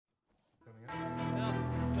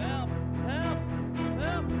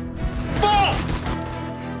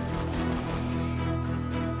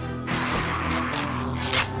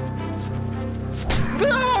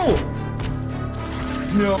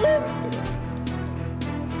No.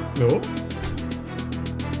 No.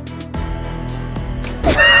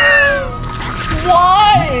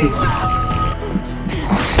 Why?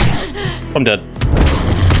 I'm dead.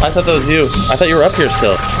 I thought that was you. I thought you were up here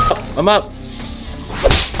still. Oh, I'm up.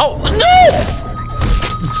 Oh,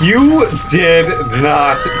 no! You did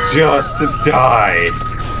not just die.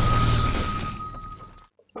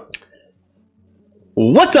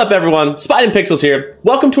 What's up, everyone? Spide and Pixels here.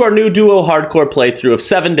 Welcome to our new duo hardcore playthrough of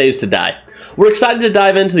 7 Days to Die. We're excited to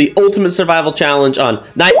dive into the ultimate survival challenge on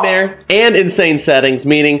nightmare and insane settings,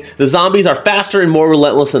 meaning the zombies are faster and more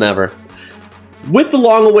relentless than ever. With the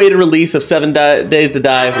long-awaited release of 7 Days to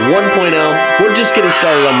Die 1.0, we're just getting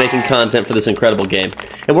started on making content for this incredible game.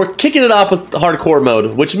 And we're kicking it off with hardcore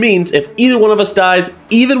mode, which means if either one of us dies,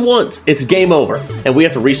 even once, it's game over, and we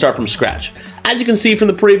have to restart from scratch. As you can see from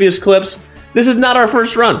the previous clips, this is not our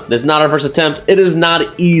first run. This is not our first attempt. It is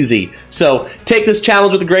not easy. So take this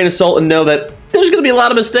challenge with a grain of salt and know that there's going to be a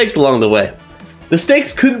lot of mistakes along the way. The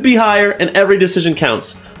stakes couldn't be higher and every decision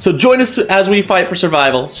counts. So join us as we fight for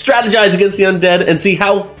survival, strategize against the undead, and see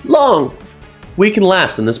how long we can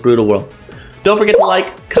last in this brutal world. Don't forget to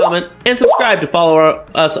like, comment, and subscribe to follow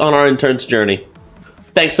us on our intense journey.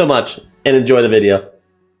 Thanks so much, and enjoy the video.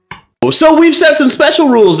 So we've set some special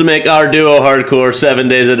rules to make our duo hardcore 7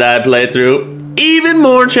 Days to Die playthrough even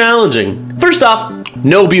more challenging. First off,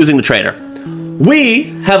 no abusing the trader. We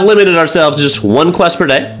have limited ourselves to just one quest per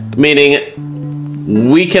day, meaning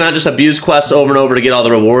we cannot just abuse quests over and over to get all the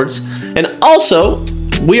rewards. And also,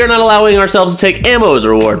 we are not allowing ourselves to take ammo as a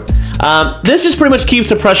reward. This just pretty much keeps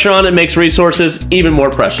the pressure on and makes resources even more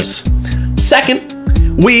precious. Second,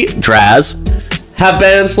 we, Drazz, have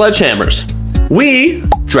banned sledgehammers. We,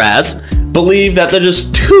 Drazz, believe that they're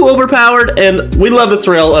just too overpowered, and we love the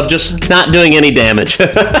thrill of just not doing any damage.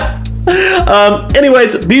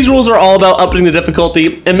 Anyways, these rules are all about upping the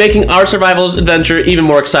difficulty and making our survival adventure even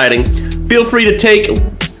more exciting. Feel free to take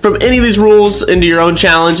from any of these rules into your own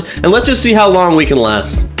challenge, and let's just see how long we can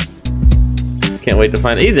last. Can't wait to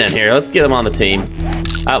find he's in here. Let's get him on the team.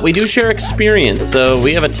 We do share experience, so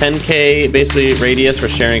we have a 10K basically radius for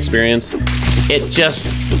sharing experience. It just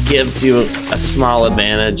gives you a small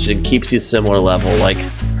advantage and keeps you similar level. Like,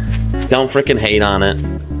 don't freaking hate on it.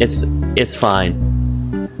 It's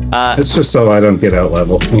fine. It's just so I don't get out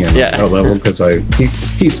level. You know, yeah, out level because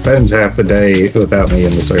he spends half the day without me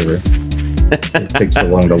in the server. It takes so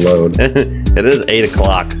long to load. It is 8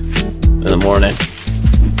 o'clock in the morning.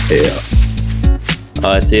 Yeah.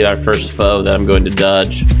 Oh, I see our first foe that I'm going to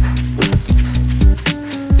dodge.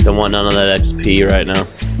 Don't want none of that XP right now.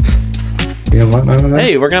 You don't want none of that?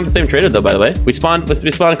 Hey, we're gonna have the same trader though, by the way. We spawned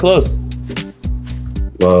close.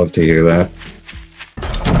 Love to hear that.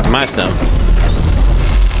 My stones.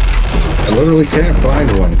 I literally can't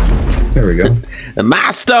find one. There we go. The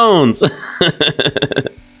milestones.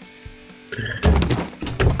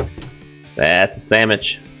 That's a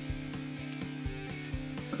sandwich.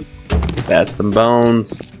 That's some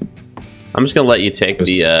bones. I'm just gonna let you take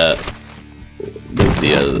the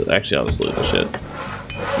actually I'll just loot the shit.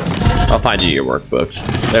 I'll find you your workbooks.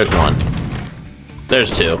 There's one.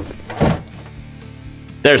 There's 2.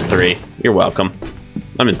 There's 3. You're welcome.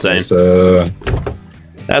 I'm insane.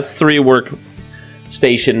 That's 3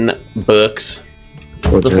 workstation books.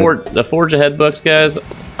 The Forge Ahead books, guys,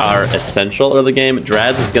 are essential to the game.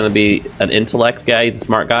 Drazz is going to be an intellect guy. He's a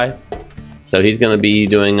smart guy. So he's going to be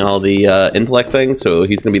doing all the intellect things. So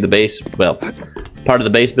he's going to be the base, well, part of the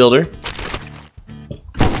base builder.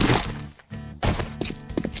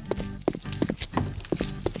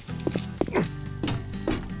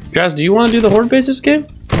 Drazz, do you want to do the horde base this game?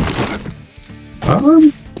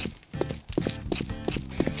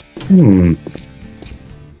 You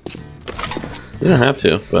don't have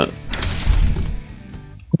to, but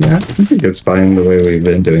yeah, I think it's fine the way we've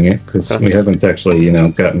been doing it because we haven't actually, you know,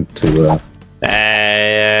 gotten to.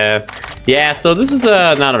 Yeah. So this is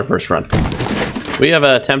not our first run. We have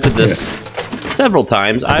attempted this several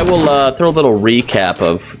times. I will throw a little recap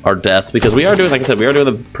of our deaths because we are doing, like I said, we are doing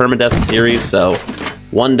the permadeath series. So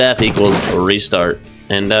 1 death equals a restart,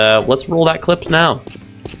 and let's roll that clip now.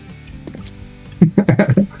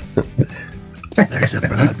 There's a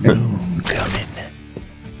blood moon coming.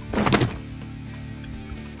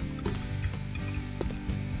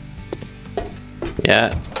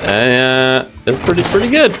 Yeah, it's pretty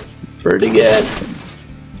good. Pretty good.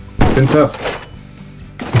 Been tough.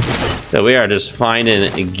 So we are just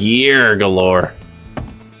finding gear galore.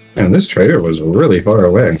 And this trader was really far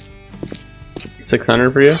away.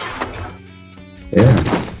 600 for you? Yeah.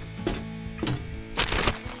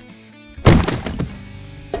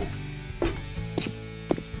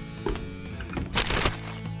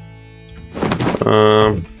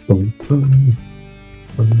 I'm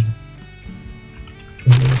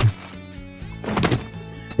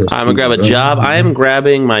gonna grab a job. I am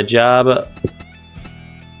grabbing my job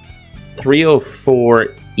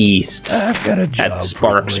 304 East I've got a job at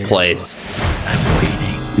Sparks for you. Place. I'm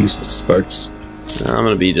waiting. East to Sparks. I'm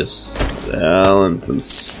gonna be just selling some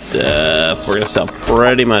stuff. We're gonna sell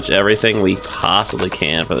pretty much everything we possibly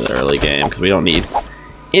can for the early game because we don't need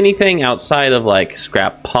anything outside of like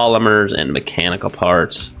scrap polymers and mechanical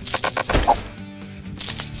parts.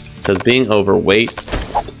 Because being overweight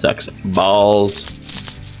sucks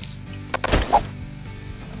balls.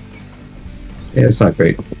 Yeah, it's not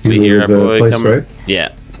great. We You hear leave our the boy place, coming. right?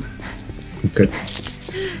 Yeah. Good.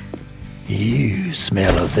 You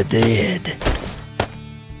smell of the dead.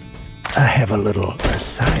 I have a little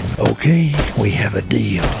assignment. Okay, we have a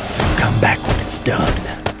deal. Come back when it's done.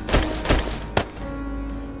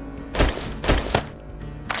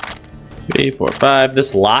 Three, 4, 5.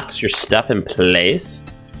 This locks your stuff in place.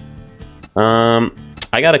 I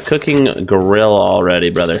got a cooking grill already,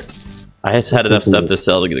 brother. I just had enough stuff to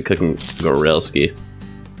sell to get a cooking grill ski.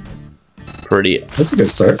 Pretty That's a good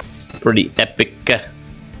start. pretty epic.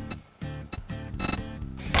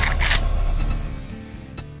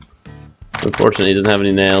 Unfortunately, he doesn't have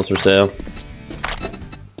any nails for sale.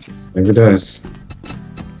 Never does.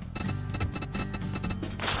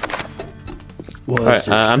 Alright,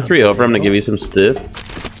 I'm 3 over. I'm gonna give you some stuff.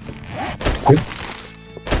 Good.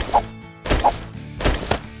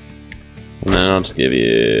 And then I'll just give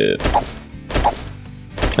you...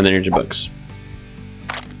 And then here's your books.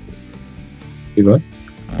 You what?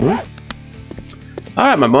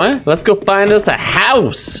 Alright, my boy. Let's go find us a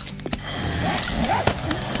house.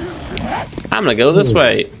 I'm gonna go this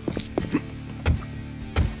way.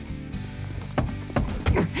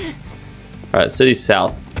 Alright, city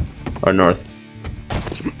south. Or north.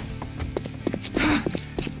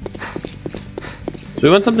 So we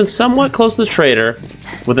want something somewhat close to the trader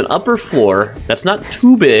with an upper floor that's not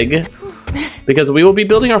too big because we will be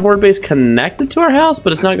building our horde base connected to our house,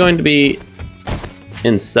 but it's not going to be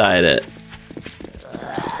inside it.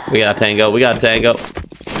 We got a tango. We got a tango.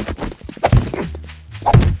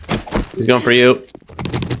 He's going for you.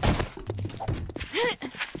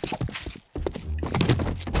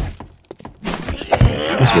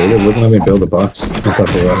 That's weird. It wouldn't let me build a box. I thought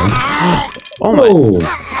they were on. Oh my. Oh!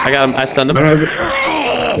 I got him. I stunned him. I don't have it.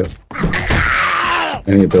 Yep.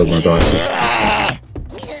 I need to build more boxes.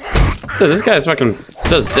 Dude, this guy's fucking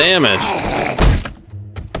does damage.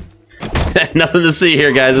 Nothing to see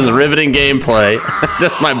here, guys. This is riveting gameplay.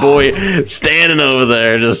 Just my boy standing over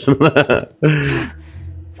there. Just I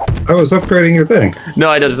was upgrading your thing. no,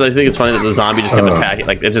 I think it's funny that the zombie just kept attacking.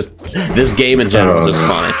 Like it's just this game in general is just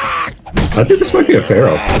funny. I think this might be a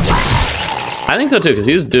pharaoh. I think so too, because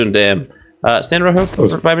he was doing damn. Stand right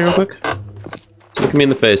by me real quick. Look at me in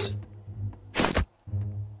the face.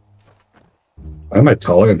 Why am I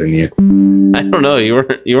taller than you? I don't know. You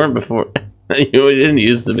weren't before. You didn't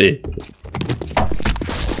used to be.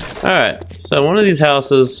 All right. So one of these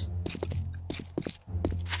houses.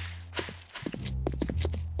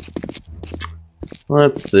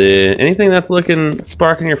 Let's see. Anything that's looking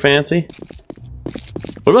sparking your fancy?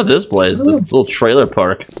 What about this place? This little trailer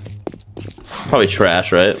park. Probably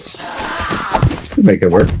trash, right? Could make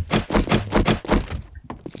it work.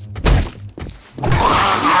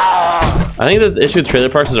 I think the issue with trailer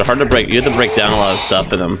parks is they're hard to break. You have to break down a lot of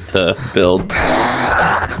stuff in them to build.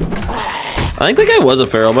 I think that guy was a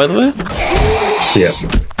feral, by the way. Yeah.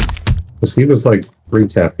 Because he was like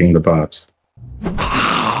retapping the box.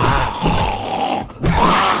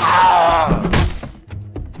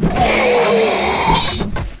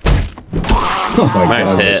 Oh my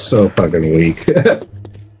Nice god, hit. that's so fucking weak.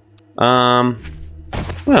 Oh,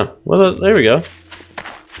 well, there we go.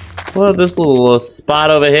 Well, this little spot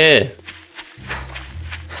over here.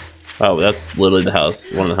 Oh, that's literally the house.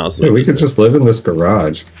 One of the houses. Dude, we could just live in this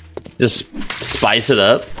garage. Just spice it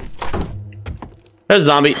up. There's a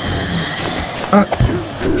zombie.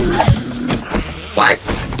 What?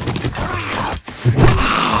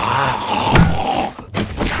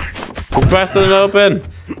 We're busting it open.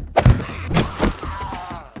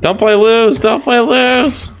 Don't play loose. Don't play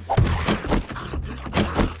loose.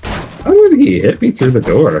 How did he hit me through the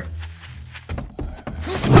door?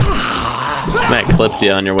 Matt clipped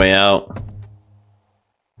you on your way out.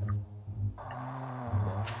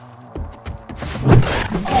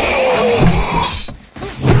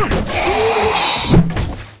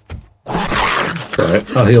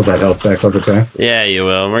 Alright, I'll heal that health back over time. Yeah, you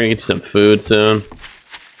will. We're gonna get you some food soon.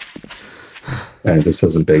 And this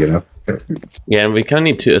isn't big enough. Yeah, and we kind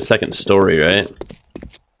of need a second story, right?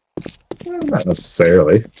 Not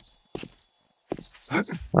necessarily. I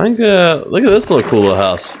think, look at this little cool little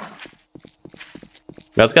house.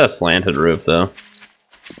 That's got a slanted roof, though.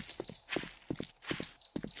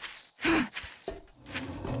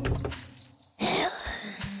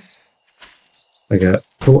 I got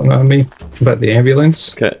one on me about the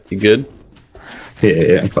ambulance. Okay, you good?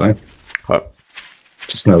 Yeah, I'm fine. Oh.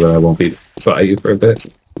 Just know that I won't be by you for a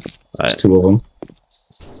bit. There's 2 of them.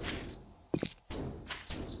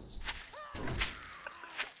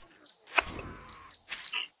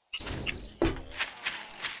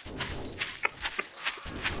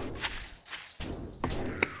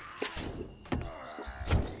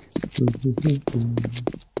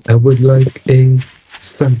 I would like a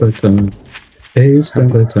stumperton, a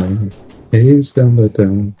stumperton, a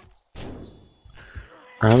stumperton.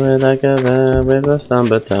 I would like a man with a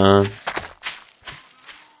stumperton.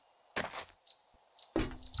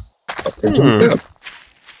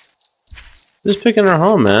 Just picking our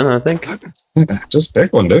home, man. I think. Just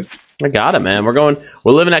pick one, dude. I got it, man. We're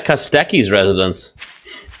living at Kostecki's residence.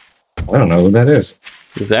 I don't know who that is.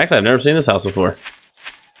 Exactly. I've never seen this house before.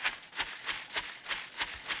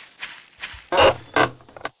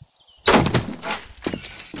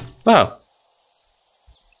 Wow.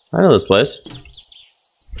 I know this place.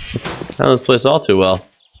 I know this place all too well.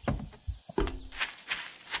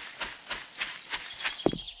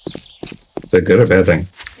 Is that good or bad thing?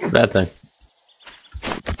 It's a bad thing.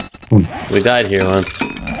 We died here once.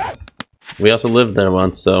 We also lived there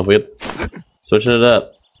once, so we're switching it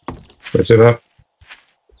up. Switch it up.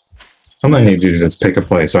 I'm gonna need you to just pick a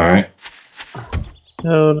place, alright?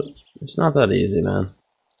 Dude, it's not that easy, man.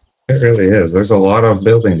 It really is. There's a lot of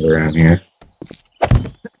buildings around here.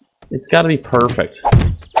 It's gotta be perfect.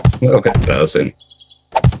 Okay, doesn't.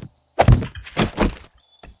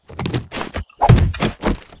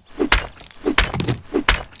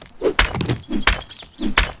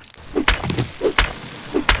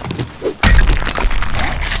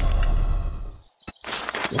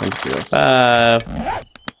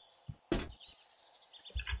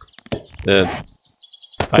 Dude,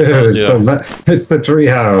 it's the tree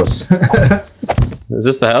house. Is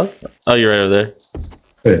this the house? Oh, you're right over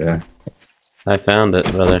there. Yeah. I found it,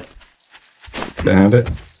 brother. Found it?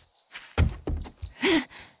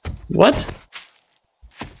 What?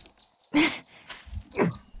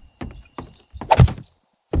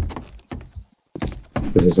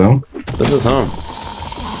 This is home? This is home.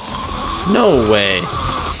 No way.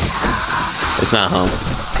 It's not home.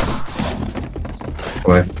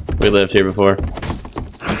 Why? We lived here before.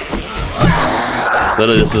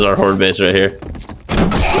 Literally, this is our horde base right here.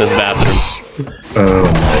 This bathroom. Oh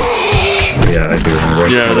my. Yeah, I do remember.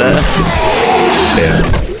 You remember that? Yeah.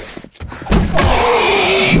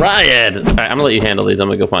 Ryan! Alright, I'm gonna let you handle these. I'm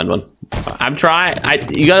gonna go find one. I'm trying.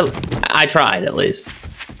 I tried at least.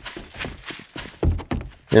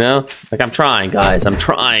 You know? Like, I'm trying, guys. I'm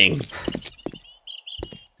trying.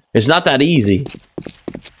 It's not that easy.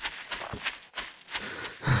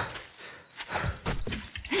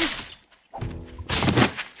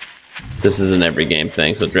 This is an every game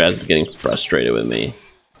thing, so Drazz is getting frustrated with me.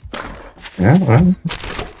 Yeah, well,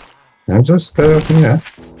 I'm just, yeah.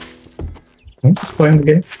 I'm just playing the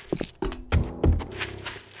game.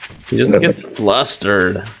 He just gets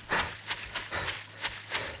flustered.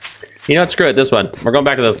 You know what? Screw it. This one. We're going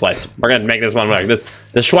back to this place. We're gonna make this one work.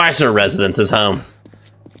 The Schweitzer residence is home.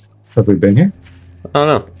 Have we been here? I don't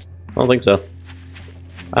know. I don't think so.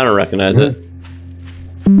 I don't recognize it.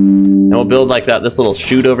 And we'll build like that. This little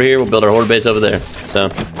chute over here. We'll build our horde base over there. So,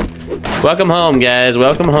 welcome home, guys.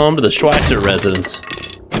 Welcome home to the Schweitzer residence.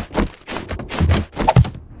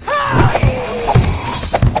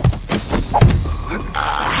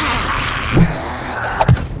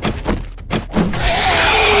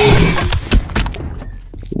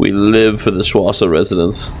 We live for the Schweitzer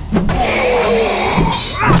residence.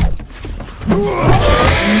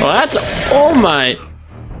 Oh, that's... Oh, my...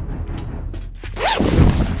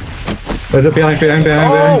 There's a behind.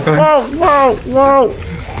 Whoa.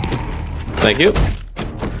 Thank you.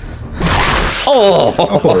 Oh!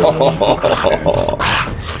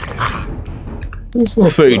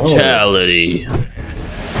 Fatality.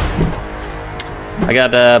 I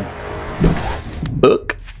got a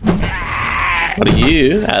book. What are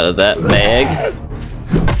you out of that bag?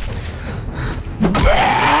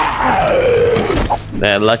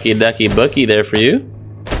 That lucky ducky bookie there for you.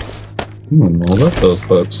 I love those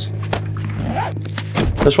books.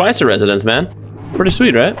 The Schweitzer residence, man. Pretty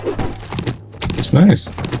sweet, right? It's nice.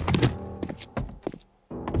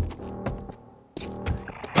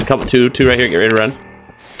 A couple, two right here. Get ready to run.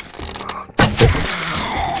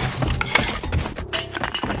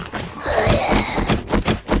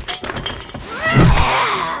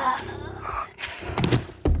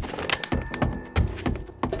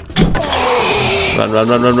 Run, run,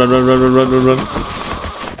 run, run, run, run, run, run, run, run.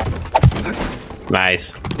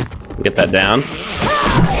 Nice. Get that down.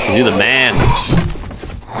 You're the man.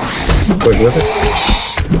 Wait, with it?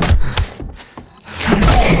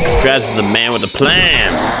 Drazz is the man with the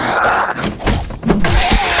plan.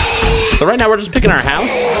 So right now we're just picking our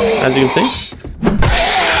house, as you can see.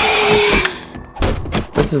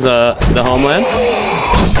 This is the homeland.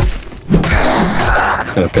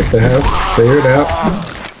 Gonna pick the house, clear it out.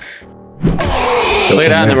 Clear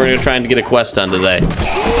it out, and then we're gonna try and get a quest done today.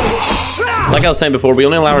 It's like I was saying before, we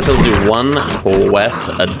only allow ourselves to do one quest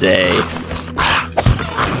a day.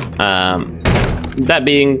 That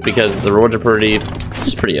being because the rewards are pretty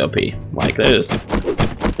OP. Like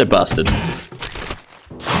they're busted.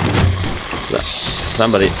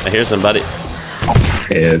 Somebody, I hear somebody.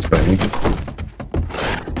 Yeah, it's funny.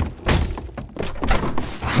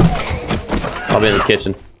 I'll be in the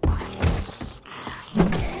kitchen.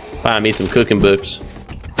 Find me some cooking books.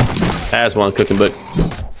 There's one cooking book.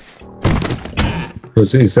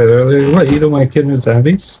 Was he said earlier, what, you don't want to kill with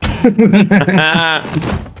zombies?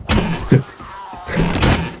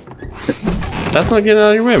 That's not getting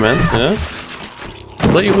out of your way, man. Yeah?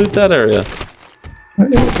 I'll let you loot that area.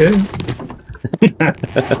 Okay.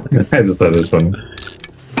 I just thought it was funny.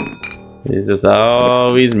 He's just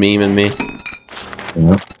always memeing me.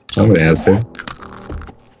 Yeah, somebody has to.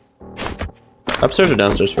 Upstairs or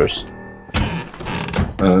downstairs first?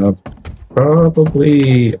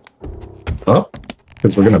 Probably up,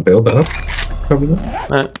 because we're gonna build up. Probably.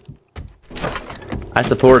 Alright. I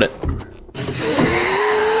support it.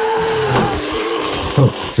 Oh,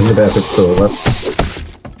 in the bathroom to the left.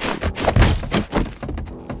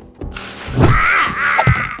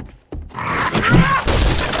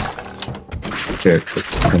 Okay,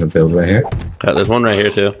 I'm gonna build right here. There's one right here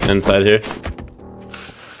too, inside here.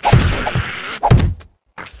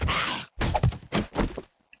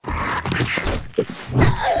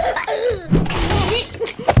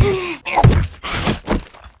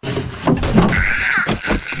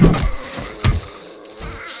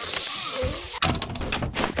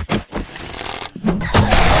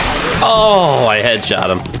 Oh, I headshot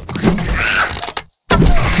him.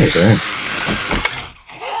 Okay.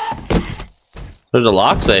 There's a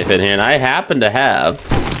lock safe in here, and I happen to have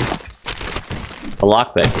a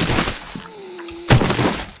lockpick.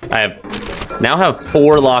 I now have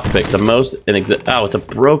 4 lockpicks. The most in oh, it's a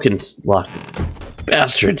broken lock.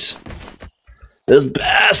 Bastards. Those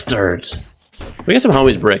bastards. We got some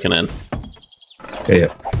homies breaking in.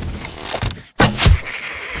 Yeah.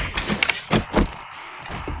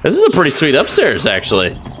 This is a pretty sweet upstairs,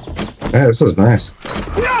 actually. Yeah, this is nice.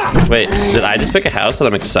 Wait, did I just pick a house that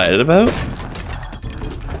I'm excited about?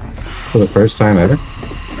 For the first time ever.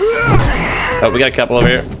 Oh, we got a couple over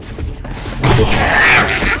here.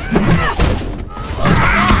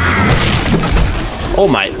 Oh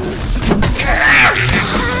my.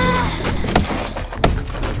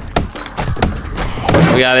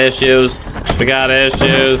 We got issues. We got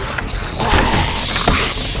issues.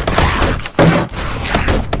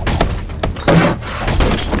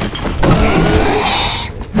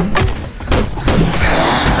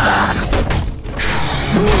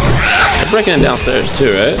 They're breaking in downstairs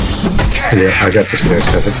too, right? Yeah, I got the stairs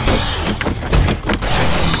covered.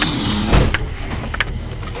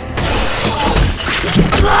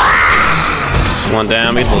 One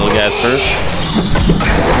down, meet the little guys first.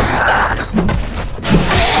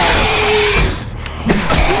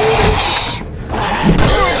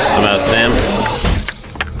 I'm out of stamina.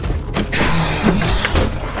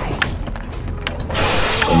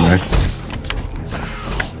 Alright.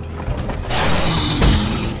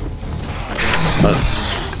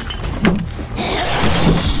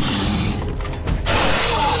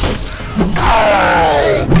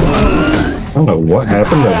 I don't know what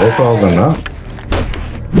happened to woke all of them up.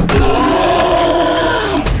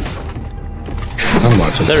 I'm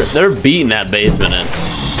watching. They're beating that basement in.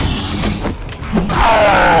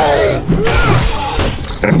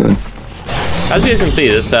 As you guys can see,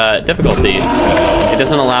 this difficulty, it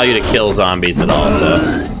doesn't allow you to kill zombies at all, so.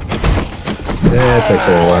 Yeah, it takes a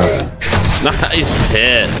little while. Nice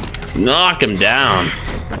hit. Knock him down.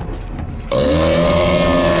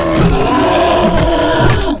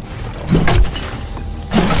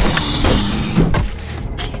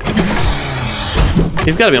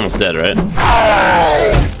 He's gotta be almost dead, right?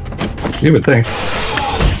 You would think.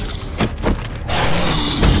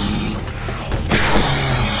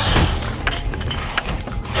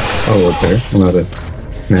 Oh, okay. I'm out of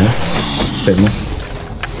stamina.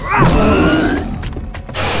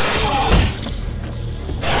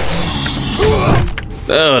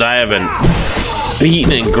 Dude, I haven't.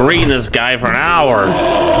 beating and greeting this guy for an hour.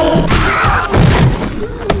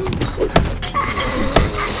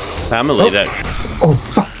 I'm gonna leave that. Oh,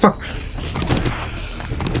 fuck.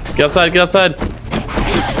 Get outside, get outside.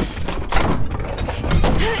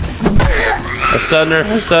 I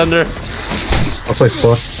stunned her. I'll place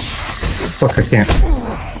block. Fuck, I can't.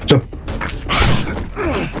 Jump.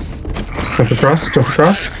 Jump across.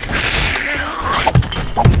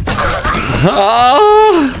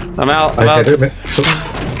 Oh! I'm out. I'm out.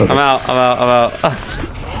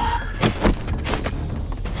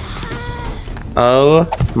 Oh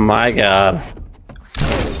my god.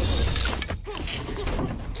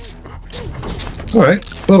 Alright,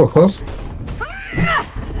 a little close.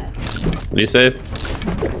 What do you say?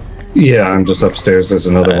 Yeah, I'm just upstairs. There's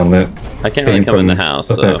another one that I can't really come in the house,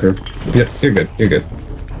 so. Yeah, you're good.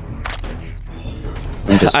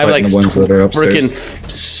 I'm just I'm like the ones that are upstairs.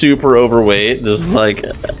 freaking super overweight. Just like. Do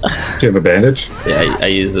you have a bandage? Yeah, I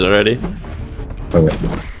used it already. Okay.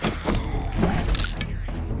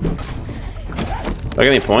 Do I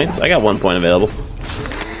got any points? I got 1 point available.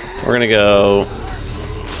 We're gonna go.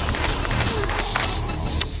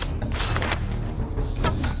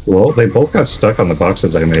 Well, they both got stuck on the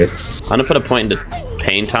boxes I made. I'm gonna put a point into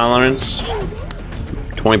pain tolerance.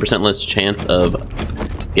 20% less chance of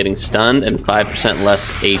getting stunned and 5% less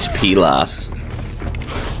HP loss.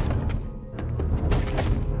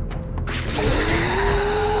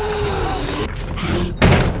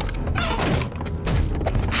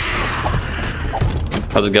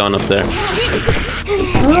 How's it going up there?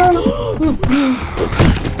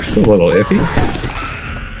 It's a little iffy.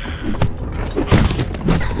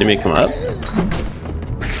 Did me come up?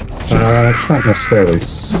 It's not necessarily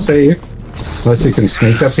safe. Unless you can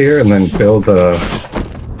sneak up here and then build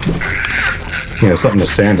something to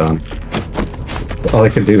stand on. All I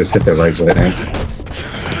can do is hit their legs, I think.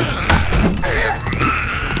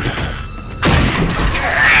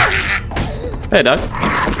 Hey, Doug.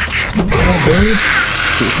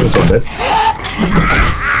 There's one bit.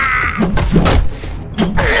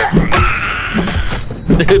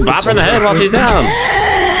 Dude, bop her in the head while she's down.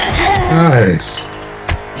 Nice.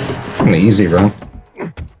 An easy run.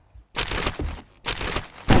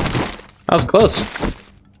 That was close. That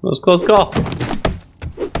was a close call.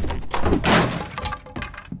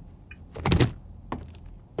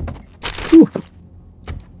 Whew.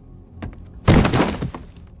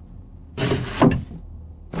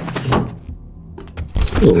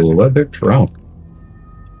 Ooh, leather trunk.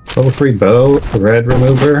 Level 3 bow, red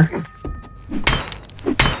remover.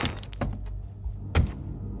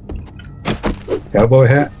 Cowboy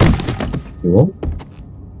hat. Cool.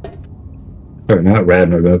 Or not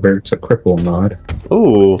red remover, it's a cripple mod.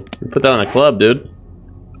 Ooh, you put that on a club, dude.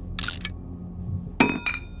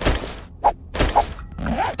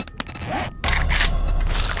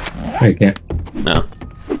 No, you can't. No.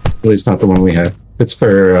 At least not the one we had. It's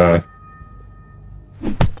for,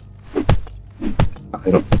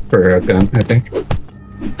 for a gun, I think.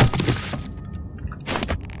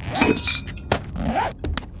 What's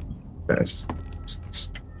this?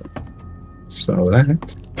 So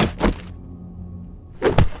that.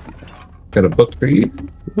 Got a book for you.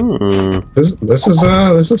 This is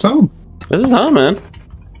home. This is home, man.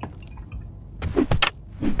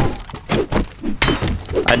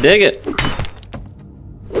 I dig it.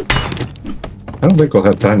 I don't think we'll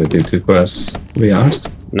have time to do 2 quests, to be honest.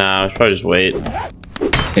 Nah, I'll probably just wait.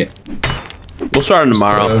 Yeah. We'll start them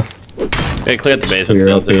tomorrow. Hey, clear out the basement Clear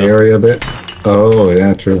still, out the too. area a bit. Oh,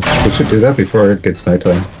 yeah, true. We should do that before it gets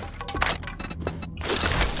nighttime.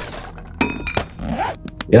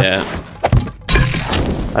 Yeah.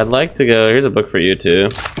 I'd like to go. Here's a book for you, too.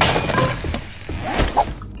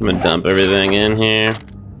 I'm gonna dump everything in here.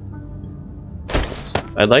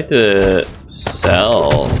 I'd like to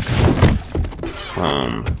sell.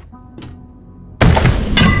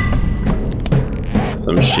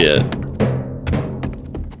 Some shit.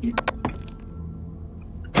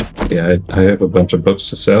 Yeah, I have a bunch of books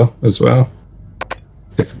to sell as well.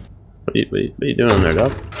 What are you doing on there,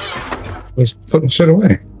 Doc? I was putting shit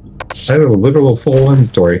away. I have a literal full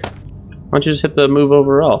inventory. Why don't you just hit the move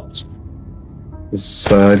overall?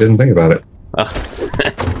 I didn't think about it. Oh.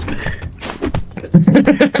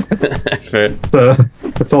 Fair.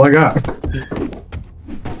 That's all I got.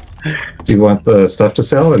 Do you want the stuff to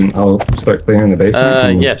sell, and I'll start clearing the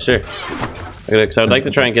basement? Yeah, sure. So I'd like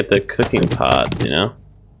to try and get the cooking pot, you know?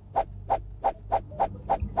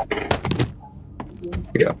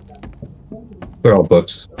 Yeah. They're all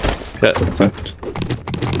books. Good.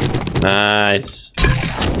 Nice.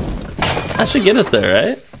 That should get us there,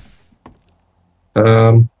 right?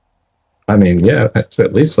 I mean, yeah, it's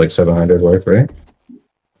at least like 700 worth, right?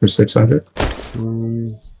 for 600.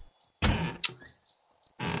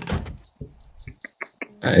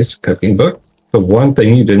 Nice cooking book. The one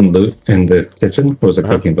thing you didn't loot in the kitchen was a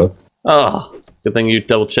cooking book. Oh, good thing you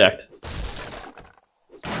double checked.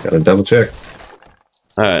 Gotta double check.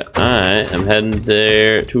 Alright, I am heading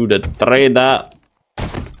there to the trader.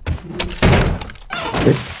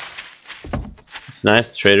 Okay. It's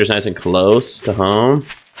nice, the trader's nice and close to home.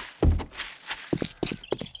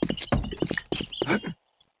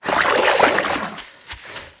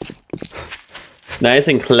 Nice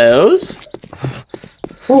and close.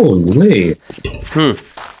 Holy. I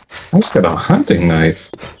just got a hunting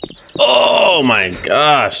knife. Oh my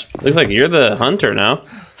gosh. Looks like you're the hunter now.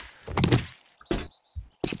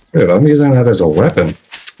 Dude, I'm using that as a weapon.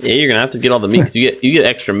 Yeah, you're gonna have to get all the meat, 'cause you get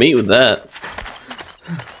extra meat with that.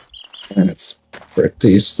 And it's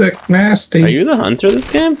pretty sick nasty. Are you the hunter this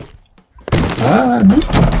game? Huh?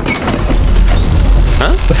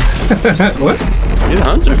 What? You're the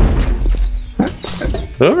hunter.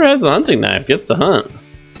 Whoever has the hunting knife gets to hunt.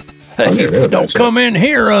 Hey, don't come in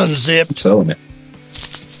here unzipped. I'm selling it.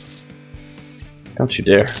 Don't you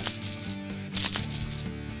dare.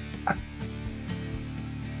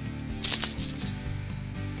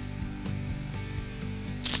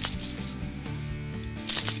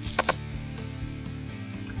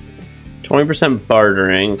 %20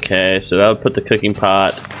 bartering. Okay, so that would put the cooking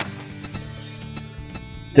pot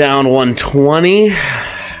down 120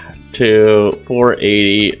 to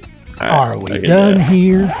 480. Right, Are we done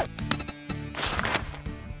here?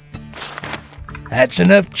 That's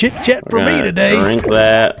enough chit chat for me today. Drink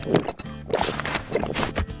that.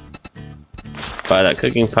 Buy that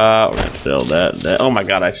cooking pot. We're gonna fill that. Oh my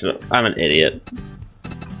god! I'm an idiot.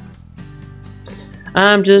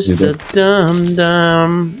 I'm just a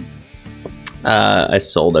dum-dum. I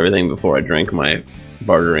sold everything before I drank my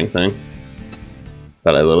bartering thing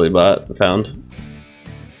that I literally found.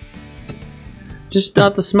 Just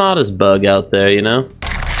not the smartest bug out there, you know?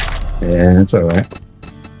 Yeah, that's alright.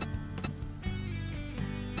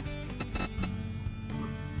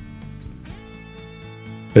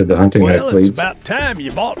 Did the hunting knife Well, bleeds? it's about time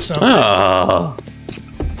you bought something. Oh.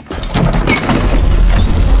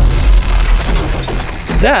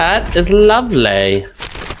 That is lovely.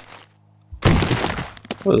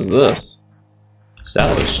 What is this?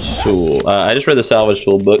 Salvage tool. I just read the salvage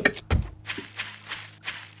tool book.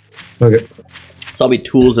 Okay. So I'll be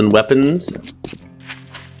tools and weapons.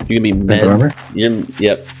 You can be meds.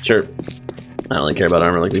 Yep, sure. I don't really care about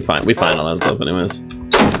armor. Like we find all that stuff anyways.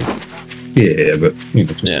 Yeah, but you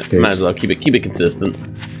know, just Yeah, in case. might as well keep it consistent.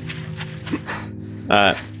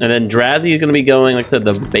 And then Drazzy is going to be going, like I said,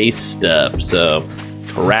 the base stuff. So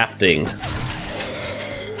crafting.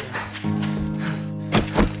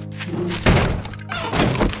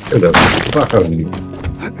 Get the fuck out of you.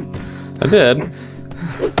 I did.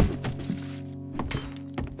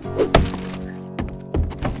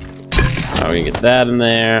 We're gonna get that in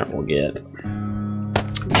there. We'll get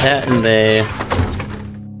that in there.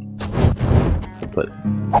 Put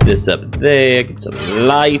this up there. Get some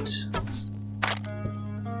light.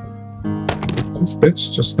 This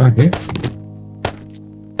bitch just not here.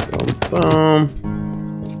 Boom, boom.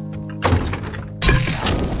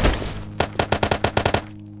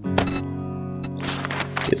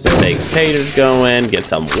 Get some baked potatoes going. Get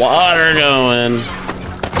some water going.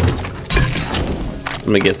 I'm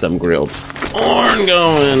gonna get some grilled corn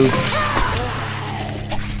going.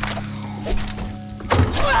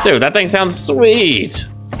 Dude, that thing sounds sweet.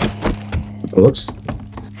 It looks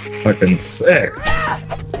fucking sick.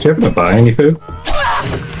 Did you happen to buy any food?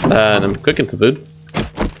 I'm cooking some food.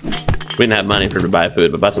 We didn't have money to buy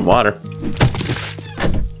food, but buy some water.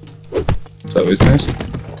 It's always nice.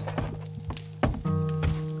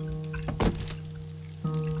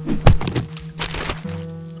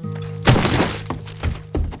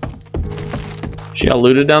 She all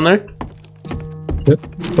looted down there? Yep.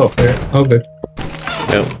 Oh, there. Oh, good.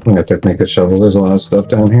 Yep. I'm gonna have to make a shovel. There's a lot of stuff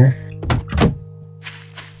down here.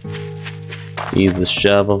 Use the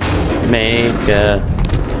shovel. Make a...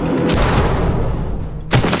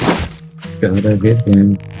 Gotta get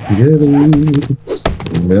them goodies.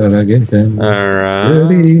 Gotta get them Alright.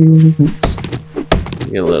 goodies.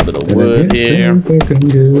 Get a little bit of Gotta wood get here. them fucking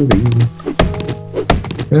goodies.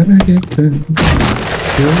 Gotta get them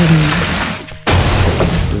goodies.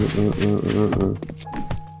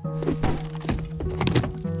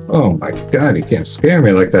 Oh my god, you can't scare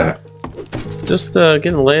me like that. Just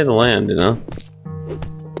getting the lay of the land, you know?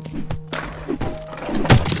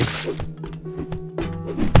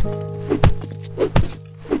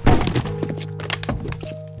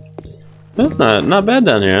 That's not bad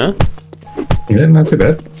down here, huh? Yeah, not too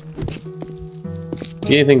bad.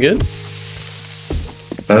 You anything good?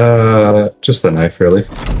 Just the knife, really.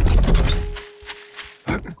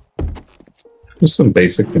 Just some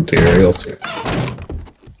basic materials.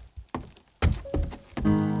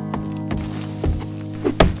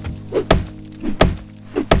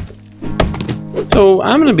 So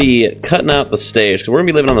I'm gonna be cutting out the stairs because we're gonna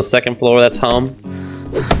be living on the second floor. That's home.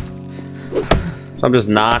 So I'm just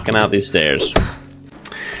knocking out these stairs.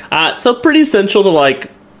 So pretty essential to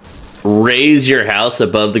like raise your house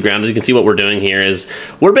above the ground. As you can see, what we're doing here is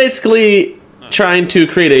we're basically trying to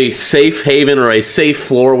create a safe haven or a safe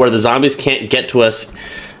floor where the zombies can't get to us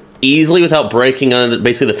easily without breaking on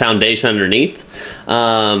basically the foundation underneath.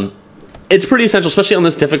 It's pretty essential, especially on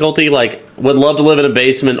this difficulty. Like, would love to live in a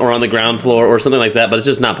basement or on the ground floor or something like that, but it's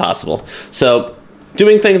just not possible. So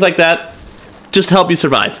doing things like that just help you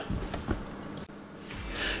survive.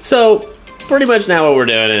 So pretty much now what we're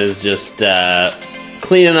doing is just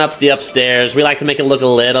cleaning up the upstairs. We like to make it look a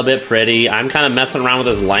little bit pretty. I'm kind of messing around with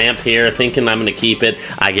this lamp here, thinking I'm going to keep it.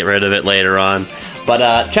 I get rid of it later on.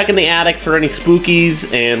 But checking the attic for any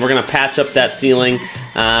spookies, and we're going to patch up that ceiling.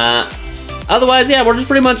 Otherwise, yeah, we're just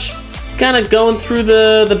pretty much kind of going through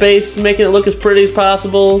the base, making it look as pretty as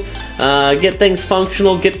possible. Get things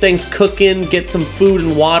functional, get things cooking, get some food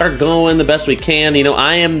and water going the best we can. You know,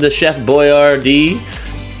 I am the Chef Boyardee,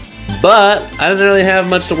 but I didn't really have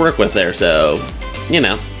much to work with there, so, you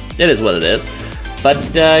know, it is what it is.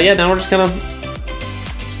 But, yeah, now we're just kind of,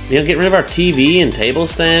 you know, getting rid of our TV and table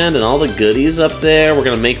stand and all the goodies up there. We're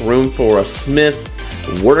going to make room for a smith,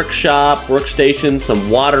 workshop, workstation, some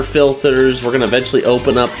water filters. We're going to eventually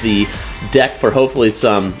open up the deck for hopefully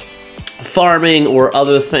some farming or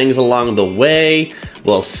other things along the way.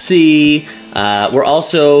 We'll see. We're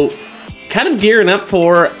also kind of gearing up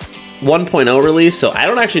for 1.0 release, so I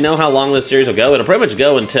don't actually know how long this series will go. It'll pretty much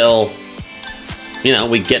go until, you know,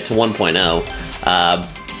 we get to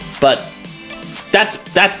 1.0. But that's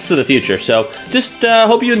for the future. So just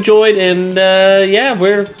hope you enjoyed, and yeah,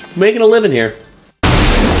 we're making a living here.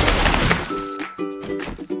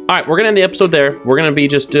 All right, we're gonna end the episode there. We're gonna be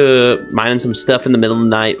just mining some stuff in the middle of the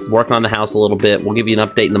night, working on the house a little bit. We'll give you an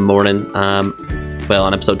update in the morning, well,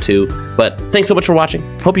 on episode 2. But thanks so much for watching.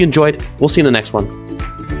 Hope you enjoyed. We'll see you in the next one.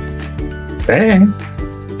 Bye.